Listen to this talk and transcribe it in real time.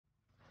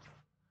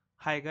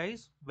Hi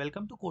guys,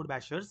 welcome to Code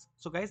Bashers.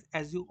 So guys,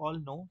 as you all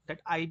know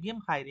that IBM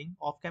hiring,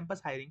 off-campus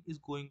hiring is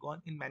going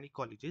on in many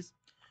colleges.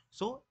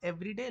 So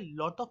every day,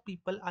 lot of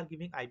people are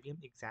giving IBM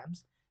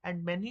exams,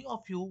 and many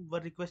of you were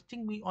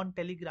requesting me on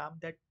Telegram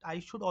that I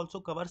should also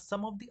cover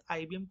some of the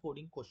IBM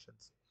coding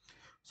questions.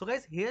 So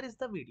guys, here is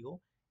the video.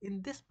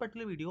 In this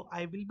particular video,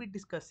 I will be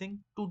discussing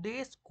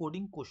today's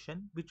coding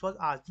question which was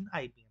asked in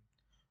IBM.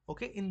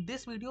 Okay, in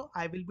this video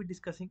I will be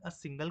discussing a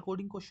single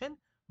coding question,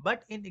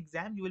 but in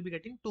exam you will be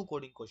getting two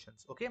coding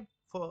questions. Okay,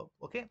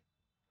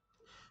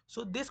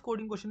 so this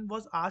coding question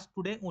was asked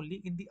today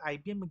only in the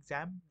IBM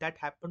exam that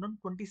happened on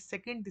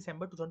 22nd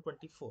December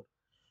 2024.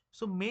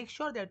 So make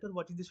sure that you're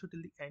watching this video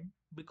till the end,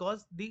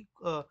 because the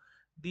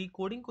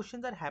coding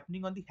questions are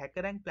happening on the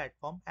hackerrank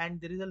platform, and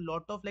there is a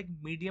lot of like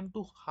medium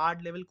to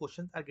hard level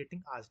questions are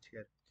getting asked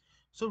here.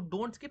 So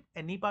don't skip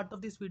any part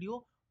of this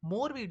video.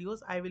 More videos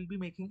I will be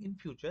making in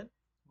future,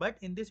 but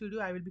in this video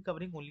I will be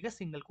covering only a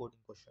single coding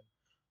question.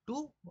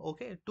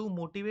 To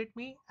motivate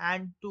me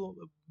and to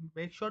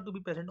make sure to be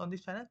present on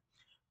this channel,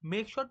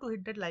 make sure to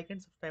hit that like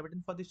and subscribe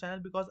button for this channel,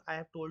 because I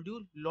have told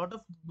you lot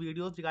of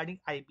videos regarding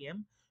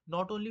IBM,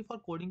 not only for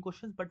coding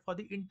questions but for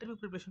the interview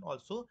preparation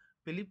also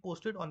will be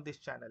posted on this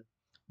channel.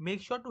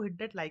 Make sure to hit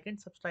that like and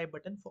subscribe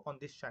button for on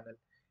this channel.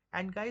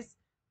 And guys,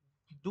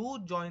 do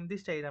join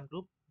this Telegram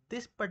group.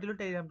 This particular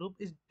Telegram group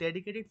is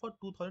dedicated for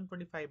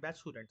 2025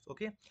 batch students.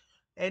 Okay,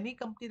 any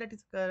company that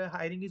is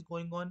hiring is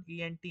going on,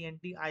 ENT,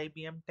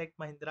 IBM, Tech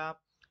Mahindra,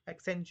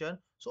 Accenture.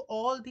 So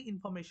all the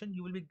information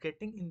you will be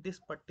getting in this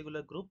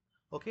particular group.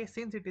 Okay,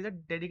 since it is a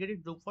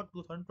dedicated group for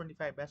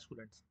 2025 batch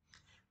students.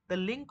 The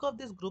link of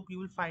this group you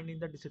will find in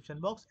the description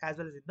box as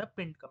well as in the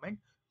pinned comment.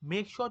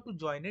 Make sure to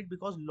join it,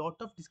 because lot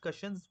of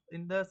discussions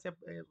in the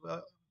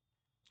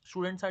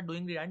students are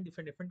doing regarding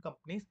different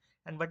companies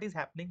and what is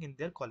happening in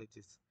their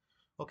colleges.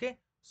 Okay,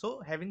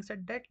 so having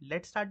said that,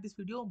 let's start this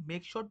video.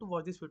 Make sure to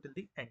watch this video till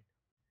the end.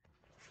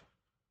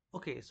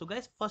 Okay, so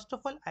guys, first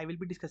of all I will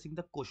be discussing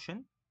the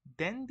question,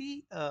 then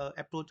the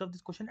approach of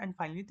this question, and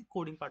finally the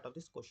coding part of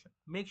this question.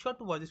 Make sure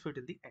to watch this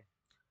video till the end.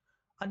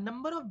 A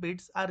number of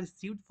bids are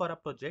received for a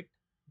project.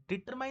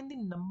 Determine the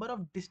number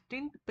of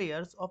distinct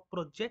pairs of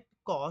project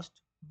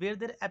cost where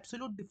their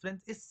absolute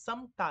difference is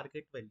some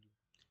target value.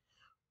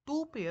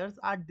 Two pairs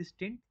are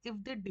distinct if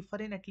they differ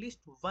in at least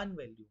one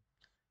value.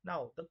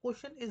 Now, the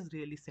question is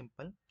really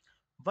simple.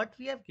 What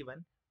we are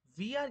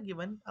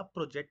given a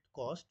project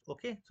cost.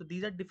 Okay, so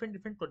these are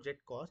different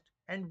project cost,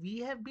 and we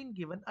have been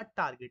given a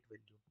target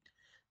value.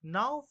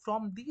 Now,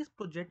 from these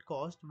project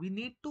cost, we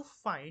need to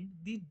find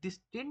the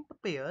distinct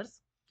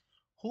pairs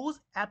whose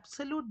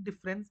absolute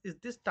difference is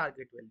this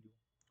target value.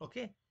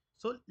 Okay,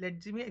 so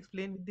let me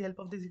explain with the help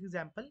of this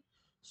example.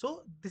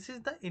 So this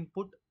is the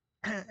input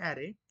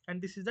array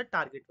and this is the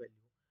target value.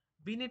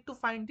 We need to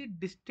find the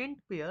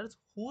distinct pairs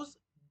whose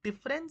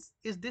difference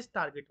is this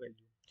target value.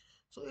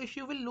 So if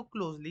you will look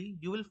closely,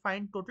 you will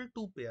find total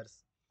two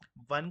pairs,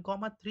 1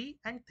 comma 3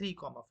 and 3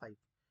 comma 5.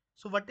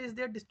 So what is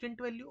their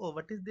distinct value, or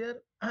what is their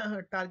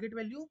target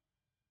value?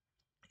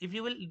 If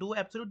you will do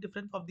absolute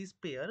difference of these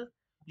pair,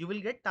 you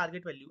will get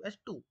target value as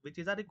 2, which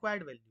is a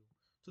required value.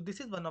 So this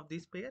is one of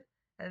these pair,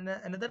 and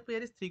another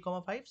pair is 3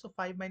 comma 5. So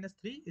 5 minus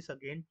 3 is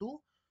again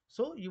 2.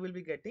 So you will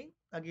be getting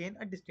again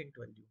a distinct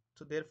value.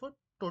 So therefore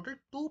total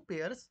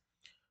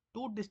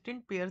two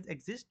distinct pairs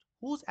exist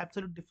whose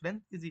absolute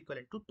difference is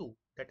equivalent to 2.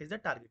 That is the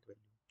target value.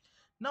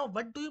 Now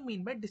what do you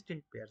mean by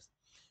distinct pairs?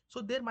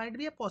 So there might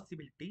be a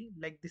possibility,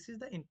 like this is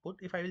the input.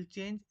 If I will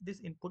change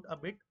this input a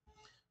bit,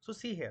 so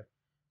see here.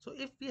 So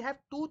if we have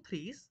two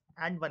threes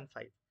and one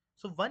 5,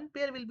 so one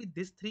pair will be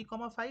this 3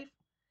 comma 5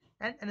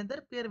 and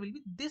another pair will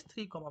be this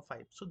 3 comma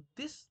 5. So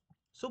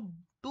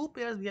two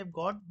pairs we have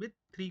got with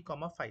 3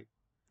 comma 5.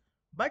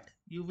 But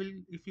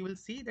if you will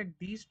see that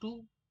these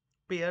two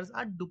pairs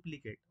are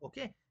duplicate.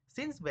 Okay,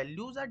 since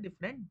values are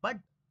different, but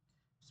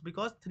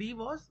because 3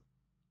 was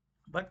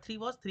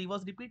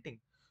repeating.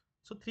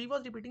 So 3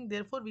 was repeating,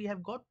 therefore we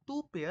have got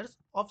two pairs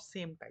of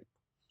same type,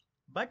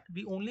 but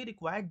we only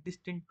require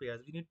distinct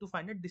pairs. We need to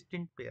find a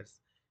distinct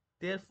pairs.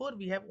 Therefore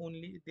we have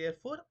only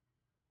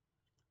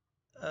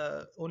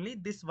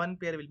this one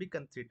pair will be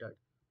considered.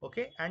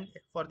 Okay, and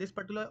for this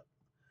particular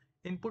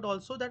input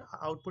also, that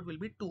output will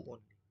be 2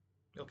 only.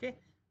 Okay,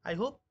 I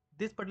hope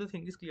this particular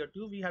thing is clear to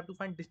you. We have to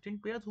find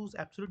distinct pairs whose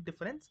absolute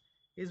difference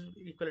is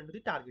equivalent to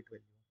the target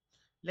value.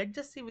 Let's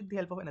just see with the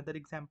help of another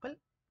example.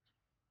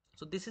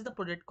 So this is the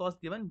project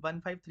cost given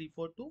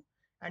 15342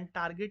 and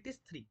target is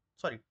 3.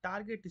 Sorry,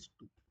 target is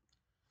 2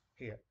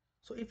 here.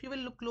 So if you will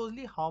look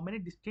closely, how many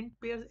distinct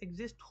pairs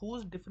exist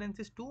whose difference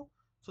is 2?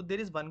 So there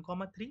is 1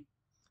 comma 3,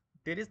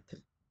 there is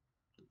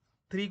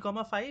 3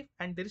 comma 5,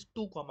 and there is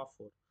 2 comma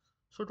 4.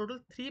 So total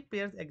 3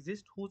 pairs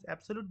exist whose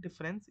absolute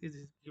difference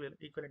is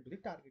equivalent to the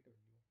target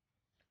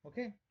value.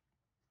 Okay,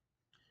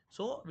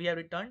 so we have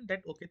returned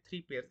that okay,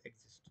 3 pairs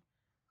exist.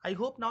 I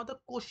hope now the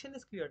question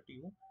is clear to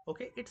you.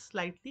 Okay, it's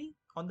slightly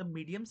on the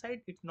medium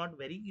side. It's not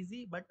very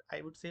easy, but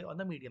I would say on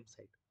the medium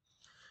side.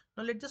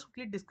 Now let's just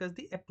quickly discuss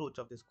the approach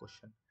of this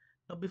question.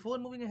 Now, before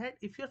moving ahead,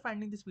 if you're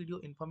finding this video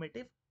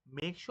informative,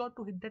 make sure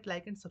to hit that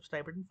like and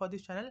subscribe button for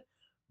this channel.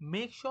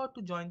 Make sure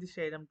to join this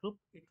Telegram group.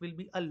 It will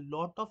be a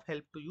lot of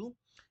help to you.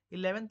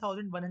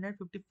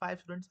 11,155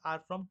 students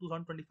are from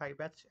 2025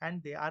 batch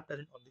and they are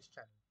present on this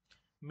channel.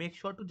 Make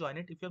sure to join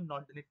it if you have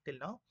not done it till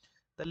now.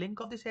 The link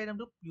of this Telegram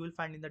group you will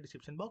find in the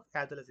description box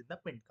as well as in the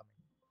pinned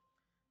comment.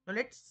 Now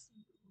let's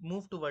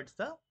move towards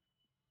the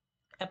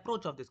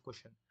approach of this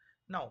question.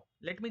 Now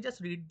let me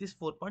just read this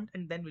 4 point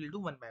and then we'll do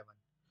one by one.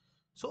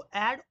 So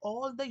add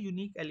all the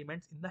unique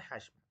elements in the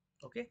hash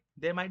map. Okay,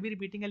 there might be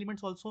repeating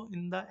elements also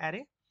in the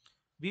array.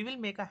 We will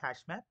make a hash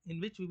map in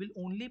which we will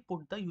only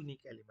put the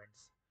unique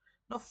elements.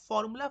 Now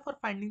formula for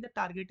finding the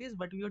target is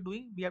what we are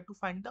doing. We have to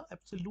find the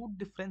absolute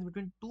difference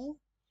between two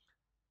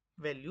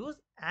values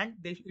and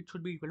it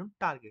should be equal to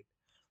target.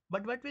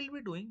 But what we'll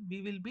be doing,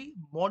 we will be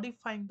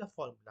modifying the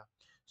formula.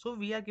 So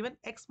we are given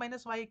x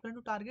minus y equal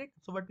to target.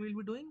 So what we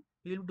will be doing,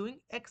 we will be doing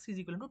x is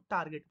equal to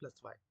target plus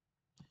y.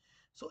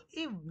 So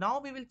if now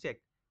we will check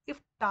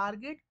if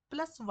target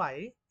plus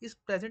y is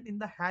present in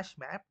the hash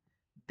map,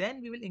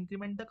 then we will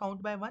increment the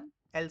count by 1,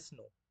 else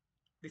no.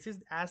 This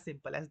is as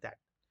simple as that.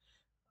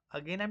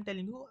 Again, I'm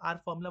telling you, our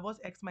formula was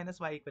x minus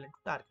y equivalent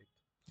to target.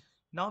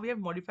 Now we have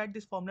modified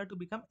this formula to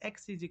become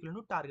x is equal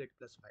to target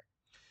plus y.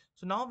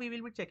 So now we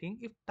will be checking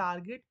if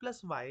target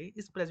plus y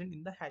is present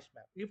in the hash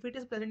map. If it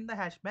is present in the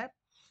hash map,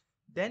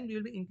 then we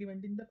will be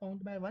incrementing the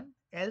count by 1,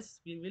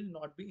 else we will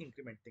not be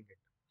incrementing it.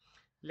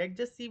 Let's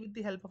just see with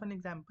the help of an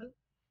example.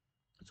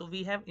 So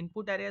we have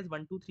input array as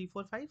 1, 2, 3,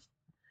 4, 5,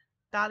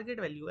 target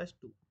value as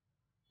 2.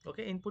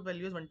 Okay, input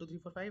value is 1, 2, 3,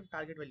 4, 5,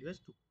 target value is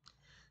 2.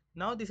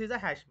 Now this is a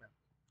hash map.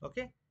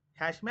 Okay,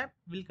 hash map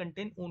will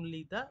contain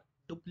only the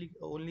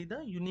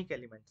unique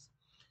elements.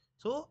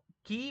 So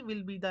key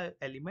will be the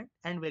element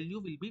and value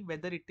will be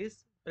whether it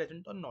is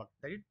present or not,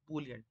 that is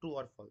boolean, true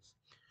or false.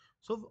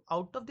 So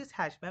out of this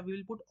hash map, we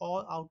will put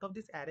all out of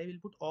this array, we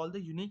will put all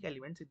the unique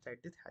elements inside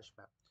this hash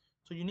map.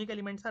 So unique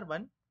elements are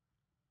 1,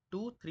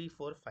 2, 3,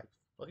 4, 5.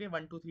 Okay,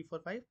 1, 2, 3, 4,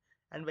 5,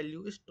 and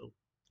value is true.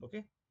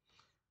 Okay,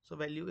 so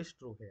value is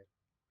true here.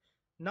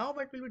 Now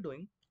what we'll be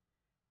doing,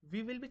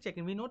 we will be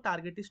checking, we know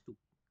target is 2.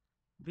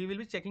 We will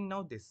be checking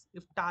now this,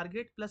 if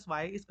target plus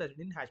y is present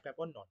in hash map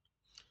or not.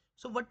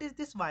 So what is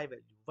this y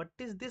value? What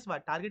is this y?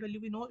 Target value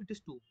we know it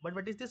is 2, but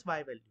what is this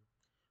y value?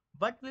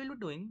 What we will be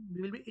doing,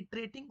 we will be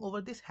iterating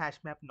over this hash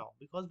map now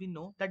because we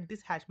know that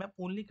this hash map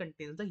only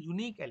contains the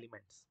unique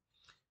elements.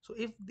 So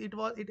if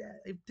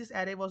this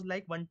array was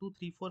like 1, 2,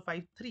 3, 4,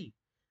 5, 3,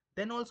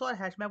 then also our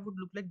hash map would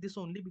look like this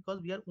only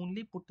because we are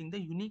only putting the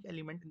unique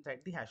element inside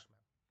the hash map.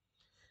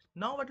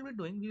 Now what we'll be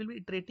doing, we will be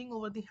iterating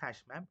over the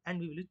hash map and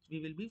we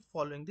will be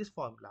following this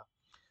formula.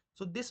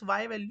 So this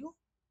y value,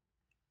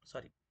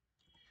 sorry.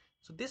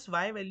 So this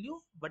y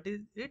value, what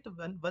is it?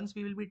 Once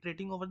we will be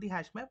iterating over the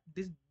hash map,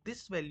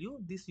 this value,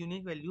 this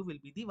unique value will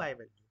be the y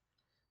value.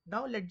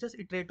 Now let's just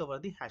iterate over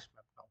the hash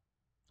map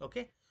now.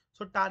 Okay.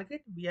 So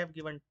target we have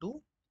given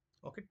 2.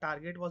 Okay,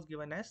 target was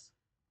given as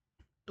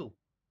 2.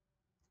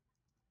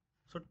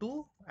 So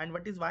 2 and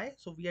what is y?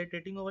 So we are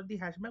iterating over the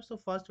hash map. So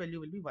first value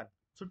will be 1.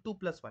 So 2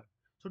 plus 1.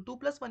 So 2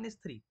 plus 1 is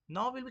 3.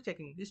 Now we'll be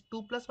checking is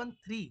 2 plus 1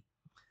 3.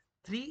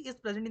 3 is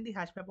present in the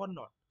hash map or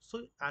not?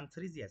 So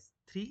answer is yes.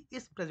 3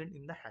 is present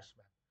in the hash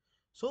map.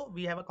 So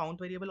we have a count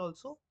variable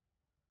also.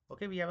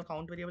 Okay, we have a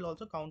count variable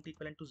also, count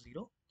equivalent to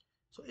 0.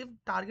 So if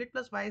target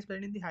plus y is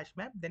present in the hash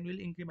map, then we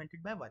will increment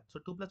it by 1. So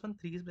 2 plus 1,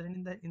 3 is present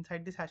in the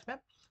inside this hash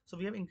map. So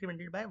we have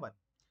incremented by 1.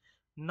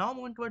 Now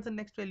moving towards the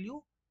next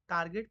value,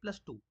 target plus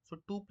 2. So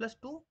 2 plus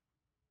 2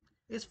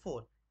 is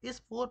 4. Is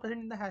 4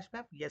 present in the hash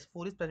map? Yes,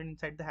 4 is present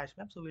inside the hash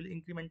map. So we will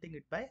incrementing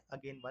it by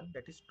again 1,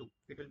 that is 2.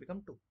 It will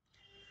become 2.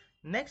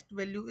 Next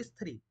value is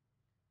 3.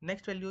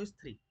 Next value is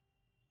 3.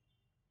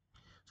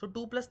 So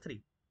 2 plus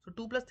 3. So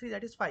 2 plus 3,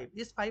 that is 5.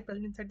 Is 5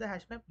 present inside the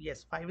hash map?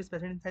 Yes, 5 is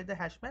present inside the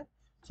hash map.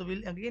 So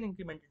we'll again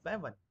increment it by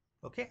 1.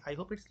 Okay, I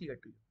hope it's clear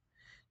to you.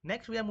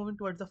 Next we are moving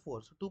towards the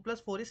 4. So 2 plus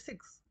 4 is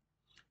 6.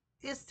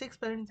 Is 6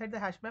 present inside the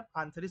hash map?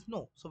 Answer is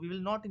no. So we will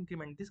not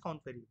increment this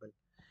count variable.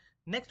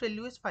 Next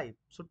value is 5.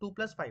 So 2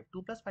 plus 5.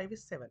 2 plus 5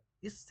 is 7.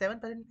 Is 7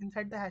 present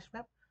inside the hash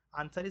map?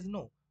 Answer is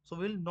no. So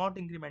we will not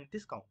increment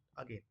this count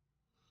again.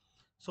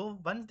 So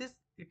once this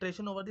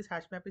iteration over this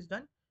hash map is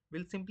done,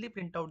 we'll simply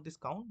print out this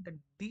count that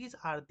these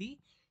are the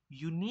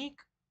unique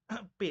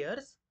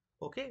pairs,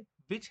 okay,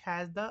 which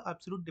has the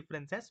absolute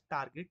difference as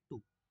target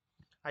 2.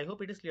 I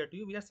hope it is clear to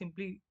you.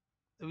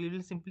 We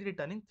will simply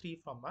returning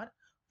 3 from our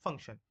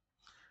function.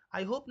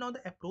 I hope now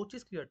the approach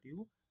is clear to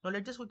you. Now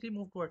let's just quickly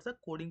move towards the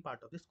coding part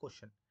of this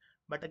question.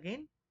 But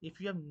again, if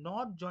you have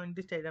not joined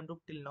this Telegram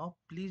group till now,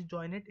 please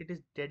join it. It is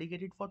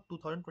dedicated for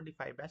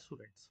 2025 batch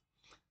students.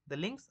 The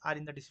links are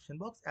in the description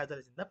box as well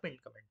as in the pinned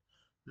comment.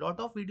 Lot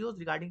of videos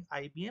regarding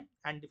IBM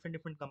and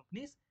different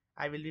companies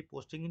I will be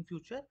posting in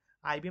future.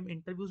 IBM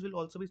interviews will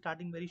also be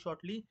starting very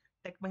shortly.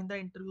 Tech Mahindra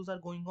interviews are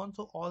going on.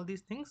 So all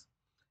these things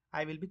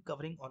I will be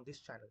covering on this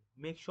channel.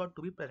 Make sure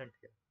to be present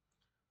here.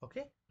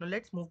 Okay. Now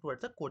let's move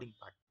towards the coding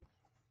part.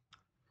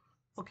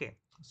 Okay.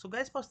 So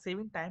guys, for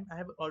saving time, I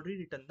have already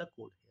written the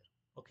code here.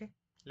 Okay.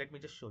 Let me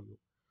just show you.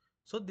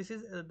 So this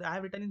is I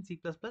have written in C++,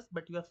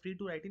 but you are free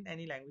to write in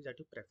any language that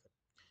you prefer.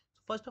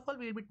 So first of all,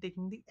 we will be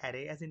taking the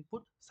array as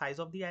input, size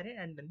of the array,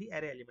 and then the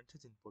array elements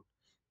as input.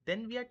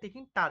 Then we are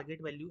taking target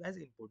value as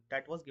input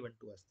that was given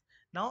to us.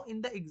 Now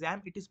in the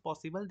exam, it is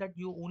possible that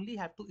you only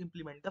have to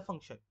implement the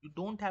function. You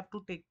don't have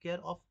to take care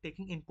of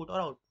taking input or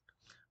output.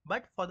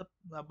 But for the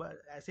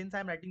since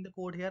I'm writing the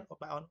code here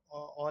on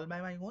all by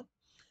my own,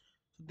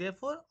 so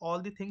therefore all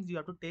the things you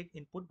have to take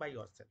input by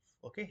yourself.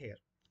 Okay here,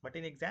 but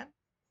in exam,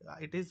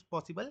 it is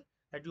possible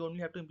that you only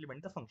have to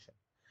implement the function.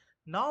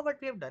 Now what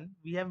we have done,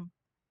 we have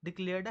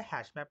declared a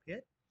hash map here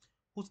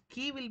whose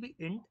key will be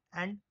int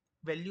and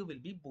value will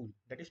be bool,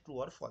 that is true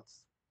or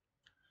false.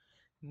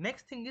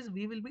 Next thing is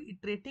we will be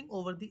iterating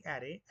over the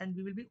array and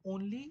we will be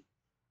only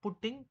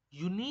putting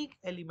unique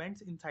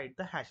elements inside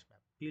the hash map.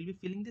 We will be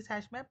filling this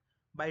hash map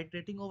by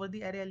iterating over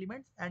the array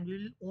elements and we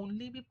will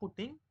only be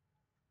putting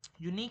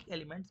unique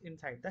elements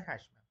inside the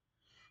hash map.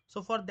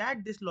 So for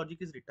that, this logic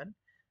is written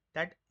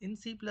that in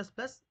C++,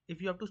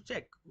 if you have to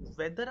check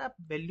whether a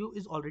value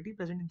is already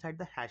present inside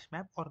the hash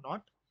map or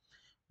not,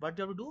 what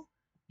you have to do,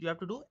 you have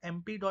to do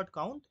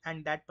mp.count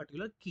and that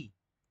particular key.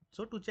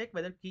 So to check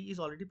whether key is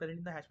already present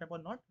in the hash map or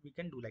not, we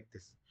can do like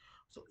this.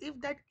 So if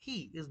that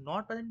key is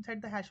not present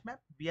inside the hash map,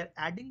 we are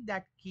adding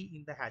that key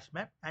in the hash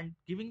map and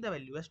giving the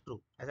value as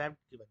true, as I have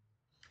given.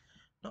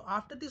 Now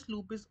after this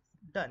loop is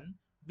done,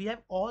 we have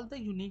all the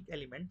unique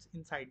elements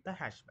inside the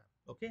hash map.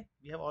 Okay,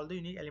 we have all the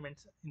unique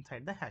elements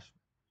inside the hash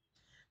map.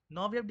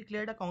 Now we have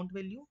declared a count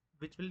value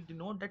which will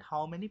denote that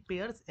how many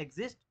pairs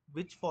exist,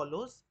 which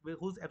follows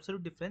whose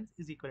absolute difference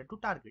is equal to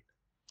target.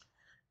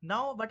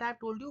 Now what I have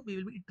told you, we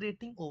will be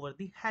iterating over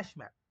the hash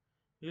map.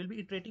 We will be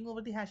iterating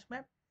over the hash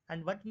map,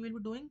 and what we will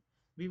be doing,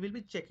 we will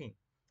be checking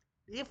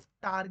if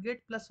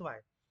target plus y,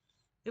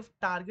 if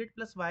target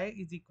plus y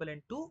is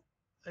equivalent to,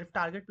 if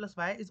target plus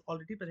y is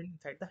already present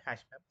inside the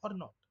hash map or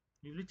not.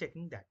 We will be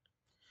checking that.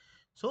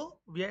 So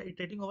we are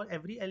iterating over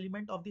every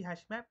element of the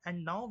hash map,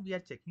 and now we are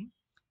checking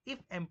if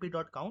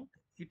mp.count,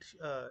 it's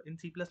in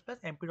C++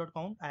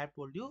 mp.count I have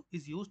told you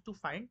is used to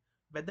find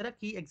whether a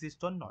key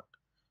exists or not.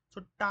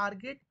 So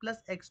target plus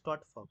x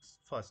dot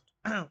first.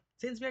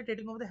 Since we are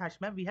iterating over the hash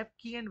map, we have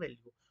key and value.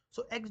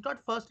 So x dot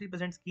first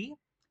represents key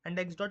and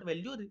x dot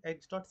value,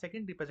 x dot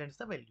second represents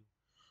the value.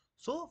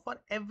 So for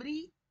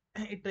every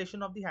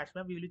iteration of the hash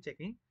map, we will be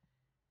checking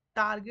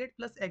target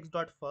plus x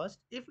dot first.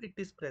 If it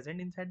is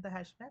present inside the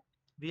hash map,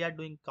 we are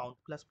doing count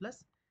plus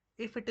plus.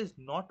 If it is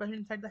not present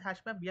inside the hash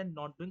map, we are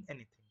not doing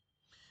anything.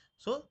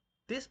 So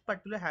this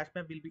particular hash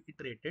map will be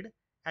iterated.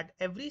 At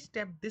every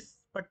step, this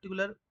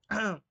particular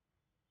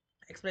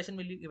expression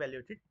will be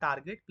evaluated,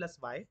 target plus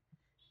y.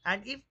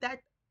 And if that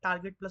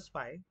target plus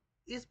y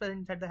is present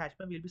inside the hash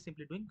map, we will be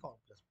simply doing count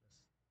plus plus.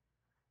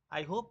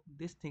 I hope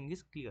this thing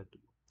is clear to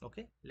you.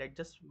 Okay, let's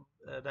just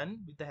run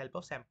with the help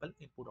of sample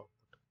input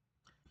output.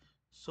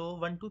 So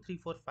 1, 2, 3,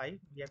 4, 5,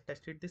 we have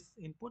tested this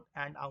input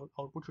and our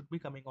output should be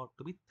coming out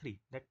to be 3.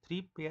 That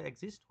 3 pair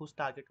exist whose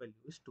target value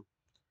is 2.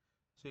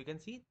 So you can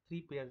see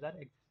 3 pairs are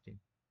existing.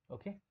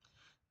 Okay.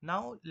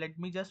 Now let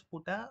me just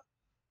put a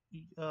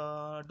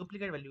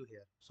duplicate value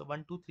here. So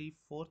 1, 2, 3,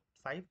 4,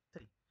 5,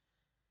 3.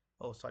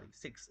 Oh, sorry,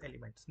 6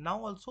 elements.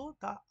 Now also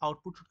the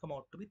output should come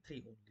out to be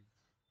 3 only.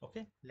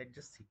 Okay. Let's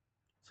just see.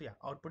 So yeah,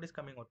 output is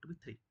coming out to be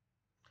 3.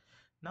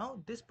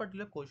 Now this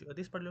particular code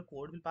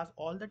will pass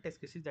all the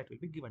test cases that will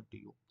be given to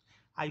you.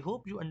 I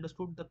hope you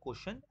understood the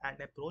question and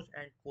approach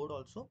and code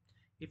also.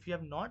 If you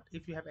have not,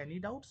 if you have any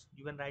doubts,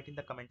 you can write in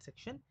the comment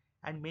section,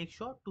 and make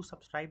sure to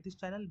subscribe this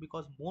channel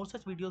because more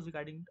such videos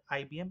regarding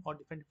IBM or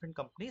different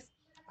companies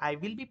I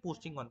will be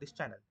posting on this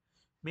channel.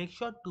 Make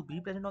sure to be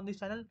present on this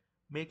channel.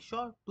 Make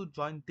sure to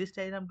join this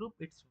Telegram group.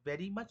 It's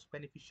very much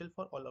beneficial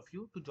for all of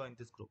you to join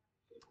this group.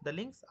 The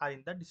links are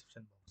in the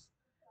description box.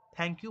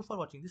 Thank you for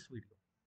watching this video.